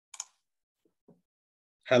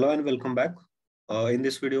Hello and welcome back. In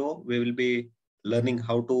this video, we will be learning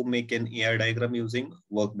how to make an ER diagram using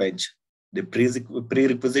workbench. The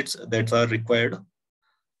prerequisites that are required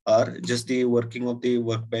are just the working of the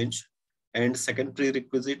workbench. And second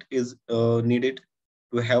prerequisite is needed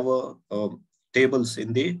to have tables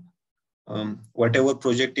in the whatever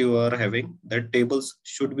project you are having, that tables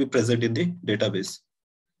should be present in the database.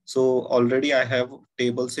 So already I have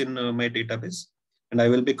tables in my database, and I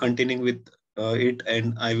will be continuing with it,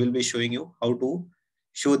 and I will be showing you how to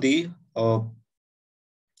show the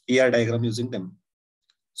ER diagram using them.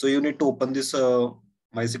 So you need to open this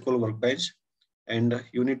MySQL workbench, and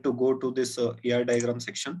you need to go to this ER diagram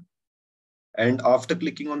section. And after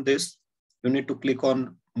clicking on this, you need to click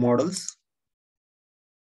on models.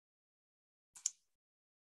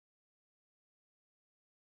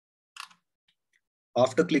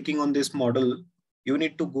 After clicking on this model, you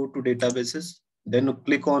need to go to databases, then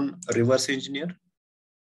click on reverse engineer.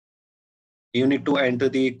 You need to enter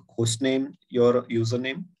the host name, your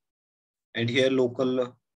username, and here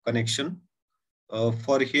local connection.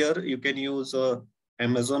 For here, you can use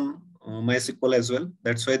Amazon MySQL as well.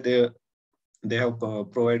 That's why they have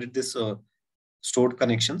provided this stored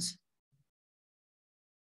connections.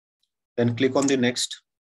 Then click on the next.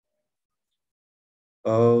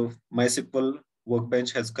 MySQL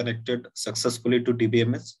workbench has connected successfully to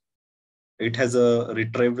DBMS. It has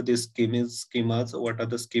retrieved the schemas. What are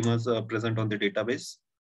the schemas present on the database?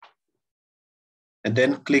 And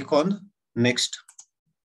then click on next.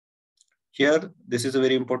 Here, this is a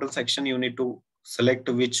very important section. You need to select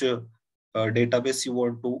which database you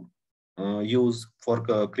want to use for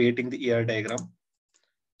creating the ER diagram.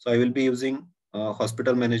 So I will be using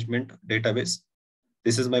hospital management database.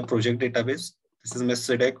 This is my project database. This is my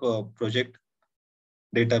CDAC project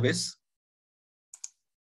database.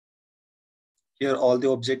 Here, all the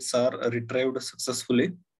objects are retrieved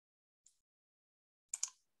successfully.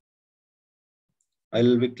 I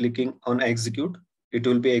will be clicking on execute. It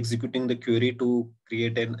will be executing the query to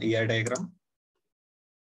create an ER diagram.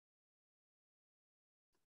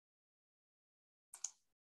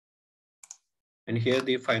 And here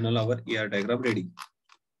the final our ER diagram ready.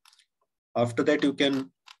 After that, you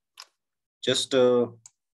can just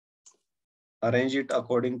arrange it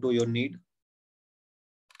according to your need.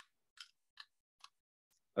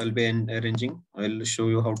 I'll be arranging. I'll show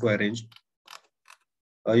you how to arrange.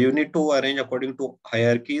 You need to arrange according to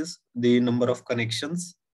hierarchies, the number of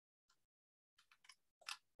connections,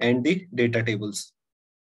 and the data tables.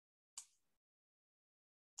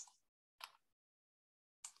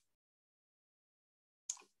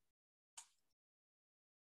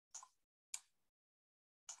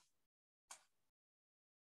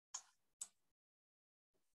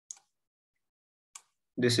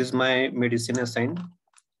 This is my medicine assigned.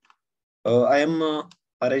 I am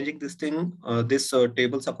arranging this thing,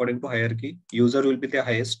 tables according to hierarchy. User will be the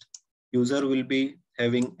highest. User will be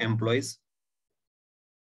having employees,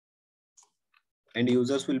 and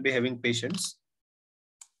users will be having patients.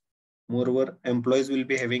 Moreover, employees will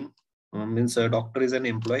be having, means a doctor is an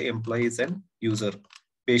employee is an user,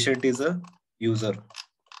 patient is a user.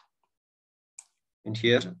 And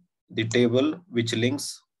here the table which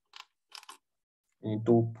links, need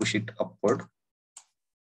to push it upward.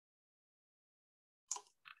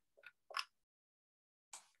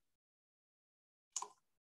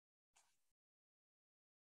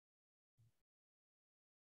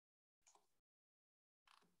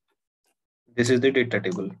 This is the data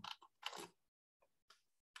table.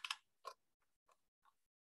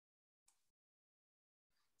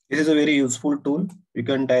 This is a very useful tool. You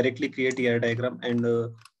can directly create ER diagram, and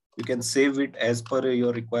you can save it as per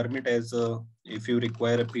your requirement. As if you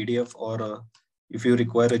require a PDF, or if you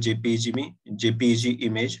require a JPEG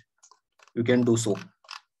image, you can do so.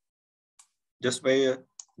 Just by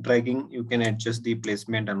dragging, you can adjust the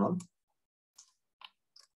placement and all.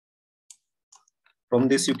 From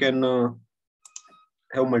this, you can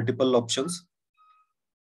have multiple options.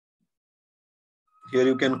 Here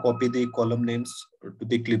you can copy the column names to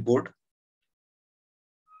the clipboard.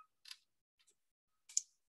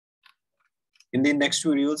 In the next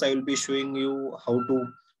videos, I will be showing you how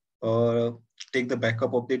to take the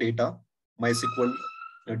backup of the data, MySQL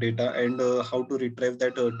data, and how to retrieve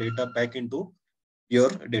that data back into your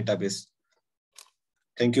database.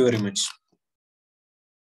 Thank you very much.